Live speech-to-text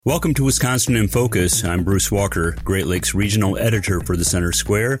Welcome to Wisconsin in Focus. I'm Bruce Walker, Great Lakes Regional Editor for the Center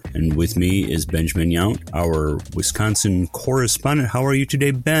Square, and with me is Benjamin Yount, our Wisconsin correspondent. How are you today,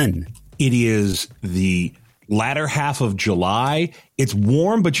 Ben? It is the latter half of July. It's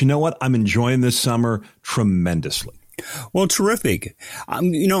warm, but you know what? I'm enjoying this summer tremendously. Well, terrific.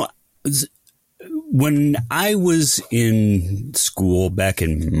 When I was in school, back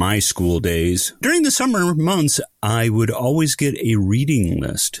in my school days, during the summer months, I would always get a reading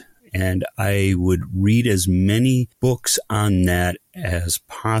list, and I would read as many books on that as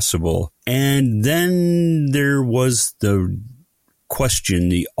possible. And then there was the question,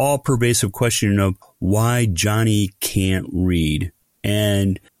 the all-pervasive question of why Johnny can't read.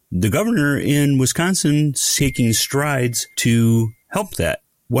 And the governor in Wisconsin is taking strides to help that.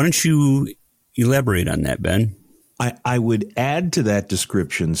 Why don't you elaborate on that, Ben? I would add to that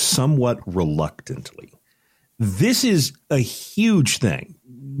description somewhat reluctantly. This is a huge thing.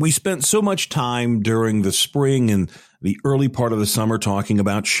 We spent so much time during the spring and the early part of the summer talking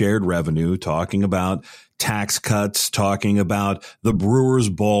about shared revenue, talking about tax cuts, talking about the Brewers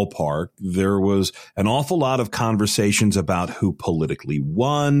ballpark. There was an awful lot of conversations about who politically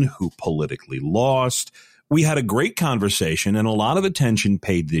won, who politically lost. We had a great conversation and a lot of attention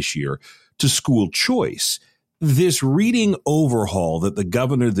paid this year to school choice. This reading overhaul that the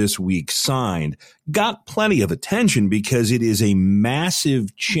governor this week signed got plenty of attention because it is a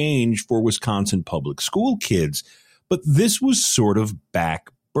massive change for Wisconsin public school kids. But this was sort of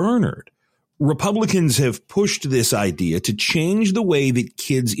backburnered. Republicans have pushed this idea to change the way that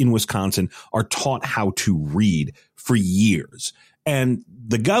kids in Wisconsin are taught how to read for years. And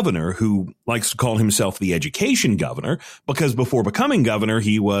the governor, who likes to call himself the education governor, because before becoming governor,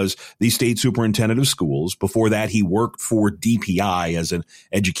 he was the state superintendent of schools. Before that, he worked for DPI as an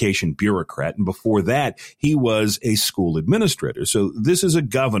education bureaucrat. And before that, he was a school administrator. So this is a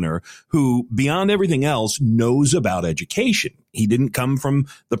governor who, beyond everything else, knows about education. He didn't come from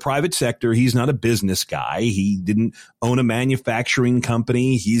the private sector. He's not a business guy. He didn't own a manufacturing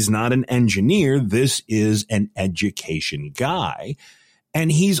company. He's not an engineer. This is an education guy. And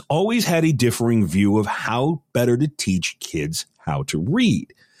he's always had a differing view of how better to teach kids how to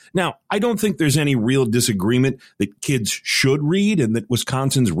read. Now, I don't think there's any real disagreement that kids should read and that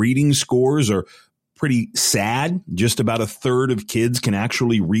Wisconsin's reading scores are pretty sad. Just about a third of kids can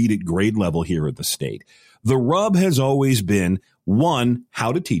actually read at grade level here at the state. The rub has always been, one,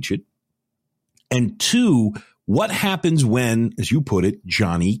 how to teach it, and two, what happens when, as you put it,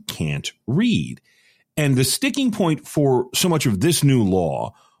 Johnny can't read. And the sticking point for so much of this new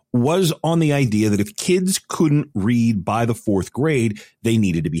law was on the idea that if kids couldn't read by the fourth grade, they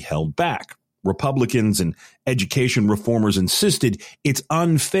needed to be held back. Republicans and education reformers insisted it's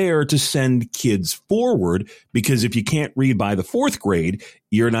unfair to send kids forward because if you can't read by the fourth grade,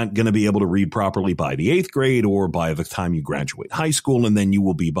 you're not going to be able to read properly by the eighth grade or by the time you graduate high school, and then you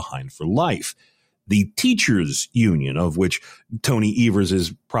will be behind for life. The teachers union, of which Tony Evers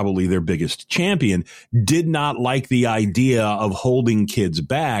is probably their biggest champion, did not like the idea of holding kids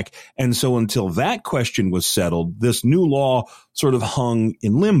back. And so until that question was settled, this new law sort of hung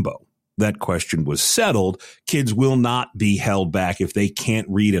in limbo. That question was settled. Kids will not be held back if they can't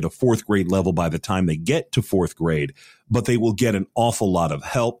read at a fourth grade level by the time they get to fourth grade, but they will get an awful lot of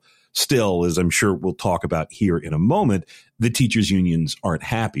help. Still, as I'm sure we'll talk about here in a moment, the teachers unions aren't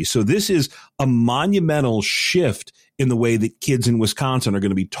happy. So this is a monumental shift in the way that kids in Wisconsin are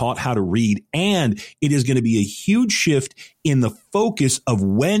going to be taught how to read. And it is going to be a huge shift in the focus of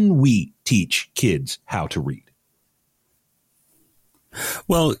when we teach kids how to read.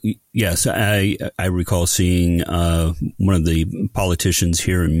 Well, yes, I recall seeing one of the politicians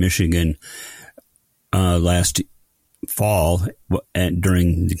here in Michigan last fall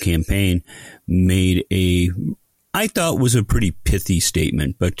during the campaign made I thought was a pretty pithy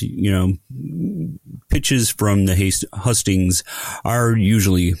statement, but, pitches from the hustings are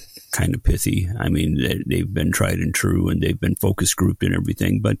usually kind of pithy. I mean, they've been tried and true and they've been focus grouped and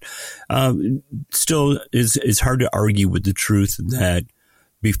everything, but still it's hard to argue with the truth that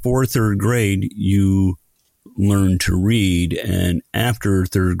before third grade, you learn to read, and after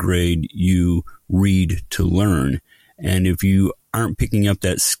third grade, you read to learn. And if you aren't picking up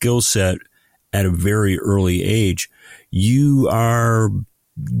that skill set at a very early age, you are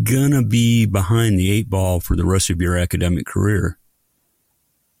going to be behind the eight ball for the rest of your academic career.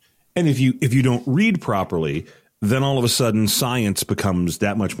 And if you don't read properly, then all of a sudden science becomes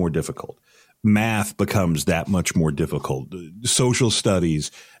that much more difficult. Math becomes that much more difficult. Social studies,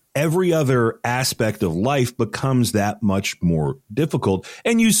 every other aspect of life becomes that much more difficult.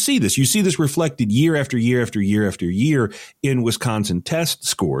 And you see this reflected year after year after year after year in Wisconsin test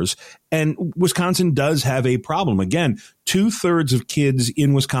scores. And Wisconsin does have a problem. Again, 2/3 of kids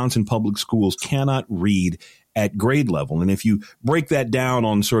in Wisconsin public schools cannot read at grade level. And if you break that down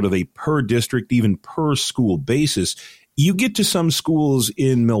on sort of a per district, even per school basis, you get to some schools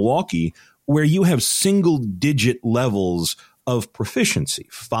in Milwaukee where you have single digit levels of proficiency.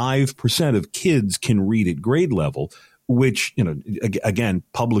 5% of kids can read at grade level, which, again,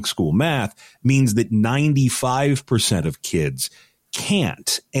 public school math means that 95% of kids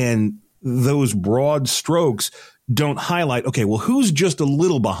can't. And those broad strokes don't highlight, okay, well, who's just a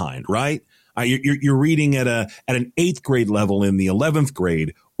little behind, right? You're reading at an 8th grade level in the 11th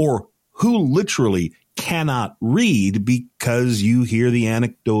grade, or who literally cannot read because you hear the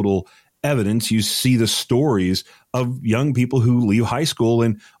anecdotal evidence, you see the stories of young people who leave high school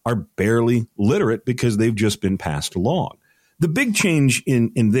and are barely literate because they've just been passed along. The big change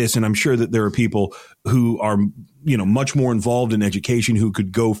in this, and I'm sure that there are people who are, much more involved in education who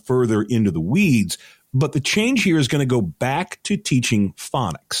could go further into the weeds, but the change here is going to go back to teaching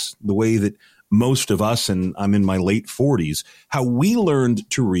phonics, the way that most of us, and I'm in my late 40s, how we learned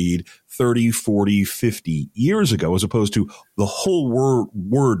to read 30, 40, 50 years ago, as opposed to the whole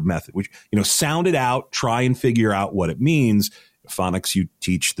word method, which, sound it out, try and figure out what it means. Phonics, you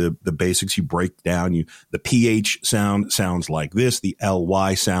teach the basics, you break down, the PH sound sounds like this, the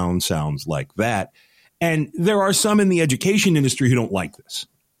LY sound sounds like that. And there are some in the education industry who don't like this.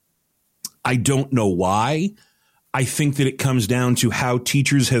 I don't know why. I think that it comes down to how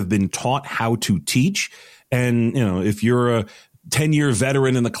teachers have been taught how to teach. And, if you're a 10-year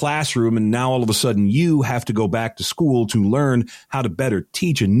veteran in the classroom and now all of a sudden you have to go back to school to learn how to better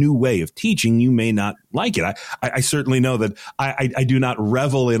teach a new way of teaching, you may not like it. I certainly know that I do not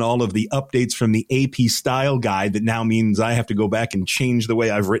revel in all of the updates from the AP style guide that now means I have to go back and change the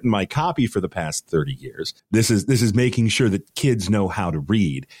way I've written my copy for the past 30 years. This is making sure that kids know how to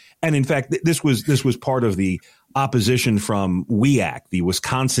read. And in fact, this was part of the opposition from WEAC, the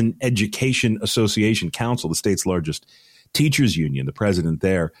Wisconsin Education Association Council, the state's largest teachers union. The president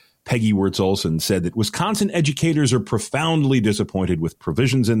there, Peggy Wirtz-Olson, said that Wisconsin educators are profoundly disappointed with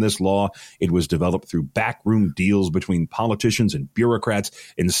provisions in this law. It was developed through backroom deals between politicians and bureaucrats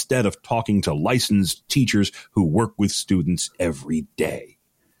instead of talking to licensed teachers who work with students every day.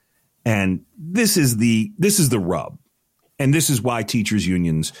 And this is the rub. And this is why teachers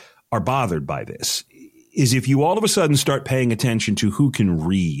unions are bothered by this, is if you all of a sudden start paying attention to who can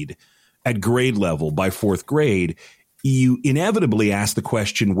read at grade level by 4th grade, you inevitably ask the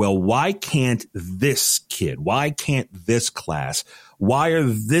question, well, why can't this kid? Why can't this class? Why are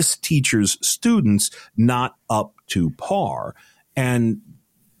this teacher's students not up to par? And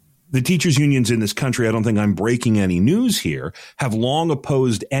the teachers unions in this country, I don't think I'm breaking any news here, have long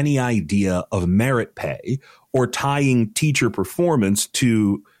opposed any idea of merit pay or tying teacher performance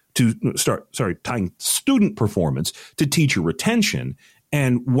tying student performance to teacher retention.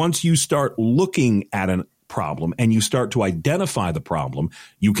 And once you start looking at a problem and you start to identify the problem,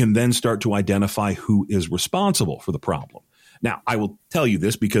 you can then start to identify who is responsible for the problem. Now, I will tell you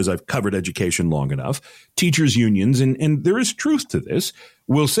this because I've covered education long enough. Teachers unions, and there is truth to this,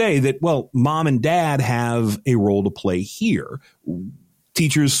 will say that, well, mom and dad have a role to play here.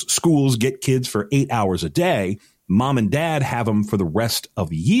 Teachers, schools get kids for 8 hours a day. Mom and dad have them for the rest of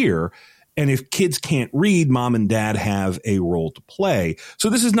the year. And if kids can't read, mom and dad have a role to play. So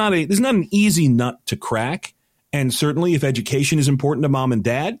this is not an easy nut to crack. And certainly if education is important to mom and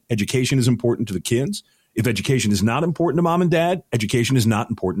dad, education is important to the kids. If education is not important to mom and dad, education is not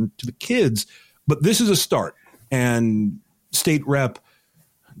important to the kids. But this is a start. And State Rep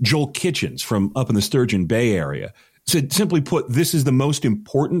Joel Kitchens from up in the Sturgeon Bay area said, simply put, this is the most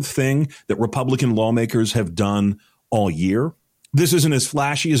important thing that Republican lawmakers have done all year. This isn't as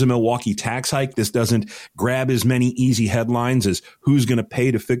flashy as a Milwaukee tax hike. This doesn't grab as many easy headlines as who's going to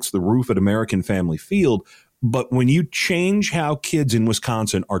pay to fix the roof at American Family Field. But when you change how kids in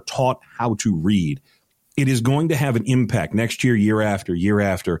Wisconsin are taught how to read, it is going to have an impact next year, year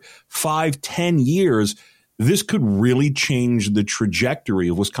after, 5, 10 years. This could really change the trajectory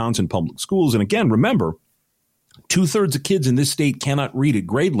of Wisconsin public schools. And again, remember, 2/3 of kids in this state cannot read at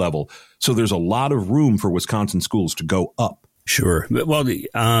grade level. So there's a lot of room for Wisconsin schools to go up. Sure. Well,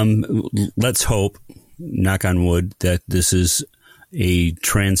 let's hope, knock on wood, that this is a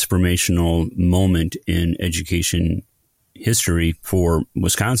transformational moment in education history for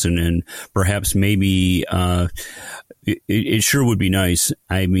Wisconsin, and perhaps maybe It sure would be nice.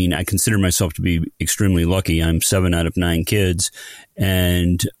 I mean, I consider myself to be extremely lucky. I'm 7 out of 9 kids,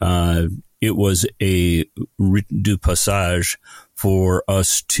 and it was a rite du passage for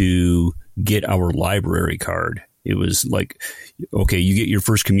us to get our library card. It was like, okay, you get your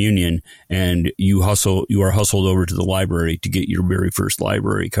first communion and you are hustled over to the library to get your very first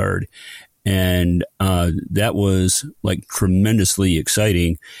library card. And that was like tremendously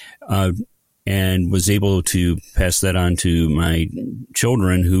exciting, and was able to pass that on to my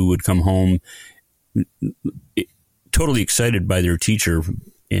children, who would come home totally excited by their teacher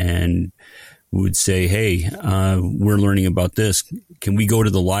and would say, hey, we're learning about this. Can we go to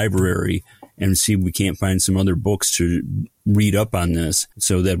the library and see if we can't find some other books to read up on this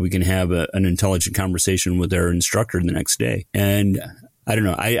so that we can have an intelligent conversation with our instructor the next day? And I don't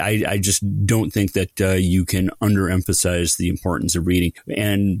know. I just don't think that you can underemphasize the importance of reading.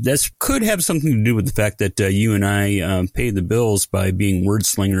 And this could have something to do with the fact that you and I pay the bills by being word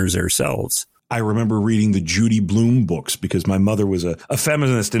slingers ourselves. I remember reading the Judy Blume books because my mother was a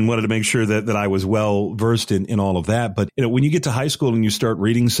feminist and wanted to make sure that I was well versed in all of that. But, when you get to high school and you start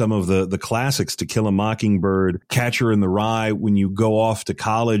reading some of the classics, To Kill a Mockingbird, Catcher in the Rye, when you go off to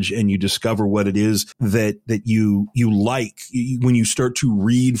college and you discover what it is that you like, when you start to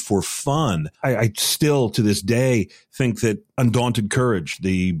read for fun, I still to this day think that Undaunted Courage,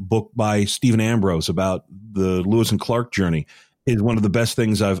 the book by Stephen Ambrose about the Lewis and Clark journey, is one of the best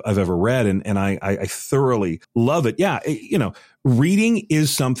things I've ever read. And I thoroughly love it. Yeah. Reading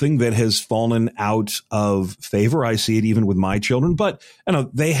is something that has fallen out of favor. I see it even with my children, but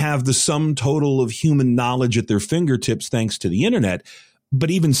they have the sum total of human knowledge at their fingertips, thanks to the internet.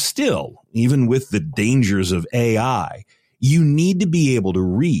 But even still, even with the dangers of AI, you need to be able to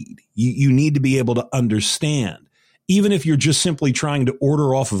read. You need to be able to understand. Even if you're just simply trying to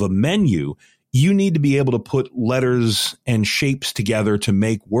order off of a menu, you need to be able to put letters and shapes together to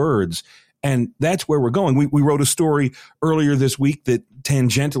make words. And that's where we're going. We wrote a story earlier this week that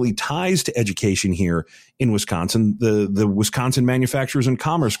tangentially ties to education here in Wisconsin. The Wisconsin Manufacturers and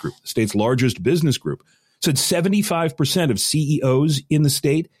Commerce Group, the state's largest business group, said 75% of CEOs in the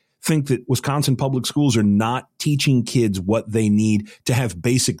state think that Wisconsin public schools are not teaching kids what they need to have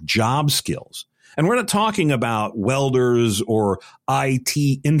basic job skills. And we're not talking about welders or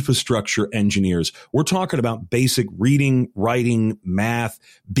IT infrastructure engineers. We're talking about basic reading, writing, math,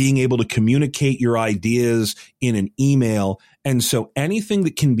 being able to communicate your ideas in an email. And so anything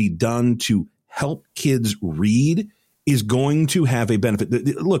that can be done to help kids read is going to have a benefit.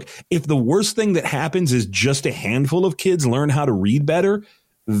 Look, if the worst thing that happens is just a handful of kids learn how to read better,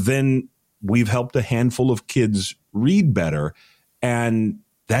 then we've helped a handful of kids read better. And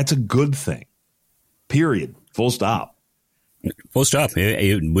that's a good thing. Period. Full stop. Full stop.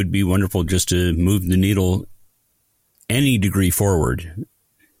 It would be wonderful just to move the needle any degree forward.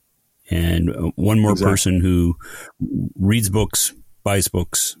 And one more person who reads books, buys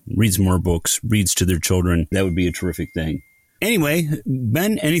books, reads more books, reads to their children, that would be a terrific thing. Anyway,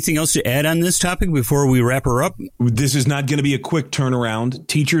 Ben, anything else to add on this topic before we wrap her up? This is not going to be a quick turnaround.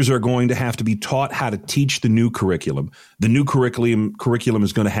 Teachers are going to have to be taught how to teach the new curriculum. The new curriculum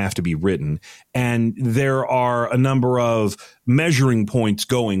is going to have to be written. And there are a number of measuring points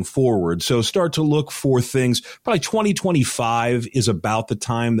going forward. So start to look for things. Probably 2025 is about the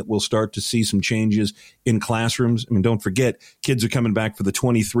time that we'll start to see some changes in classrooms. I mean, don't forget, kids are coming back for the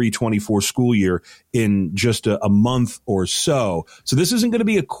 23-24 school year in just a month or so. So this isn't going to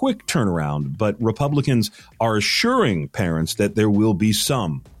be a quick turnaround, but Republicans are assuring parents that there will be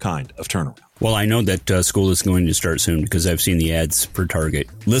some kind of turnaround. Well, I know that school is going to start soon because I've seen the ads for Target.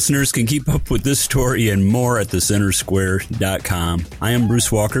 Listeners can keep up with this story and more at thecentersquare.com. I am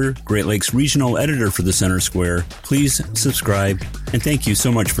Bruce Walker, Great Lakes Regional Editor for The Center Square. Please subscribe, and thank you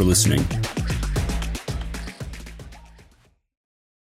so much for listening.